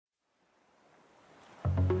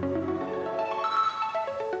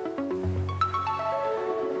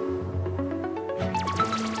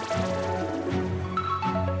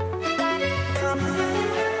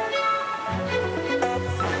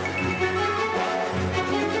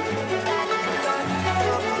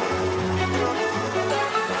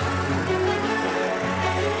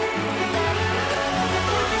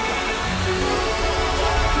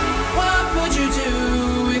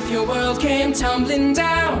came tumbling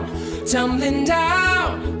down, tumbling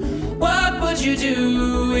down? What would you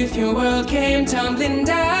do if your world came tumbling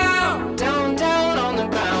down, down, down on the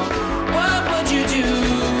ground? What would you do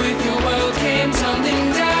if your world came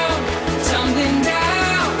tumbling down, tumbling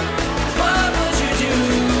down? What would you do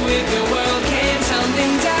if your world came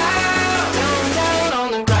tumbling down, down, down on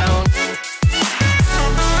the ground?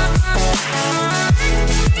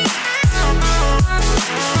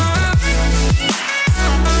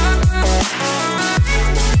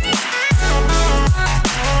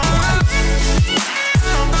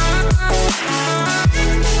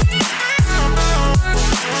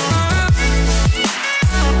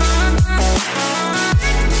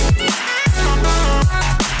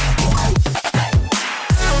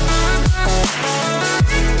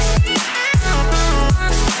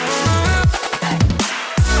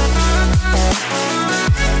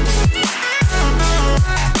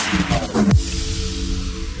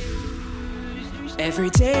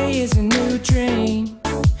 Every day is a new dream.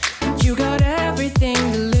 You got everything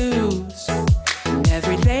to lose. And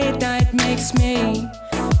every late night makes me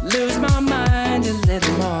lose my mind a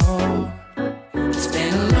little more. It's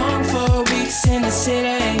been a long 4 weeks in the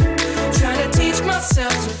city, trying to teach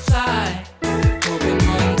myself to fly, hoping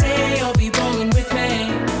one day you'll be rolling with me.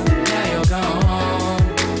 Now you're gone.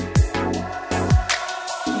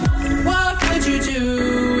 What would you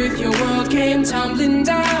do if your world came tumbling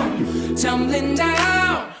down, tumbling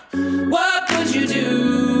down? What would you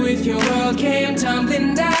do if your world came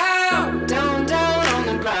tumbling down, down, down on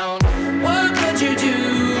the ground? What would you do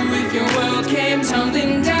if your world came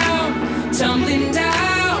tumbling down, tumbling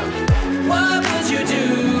down? What would you do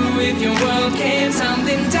if your world came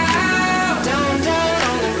tumbling down?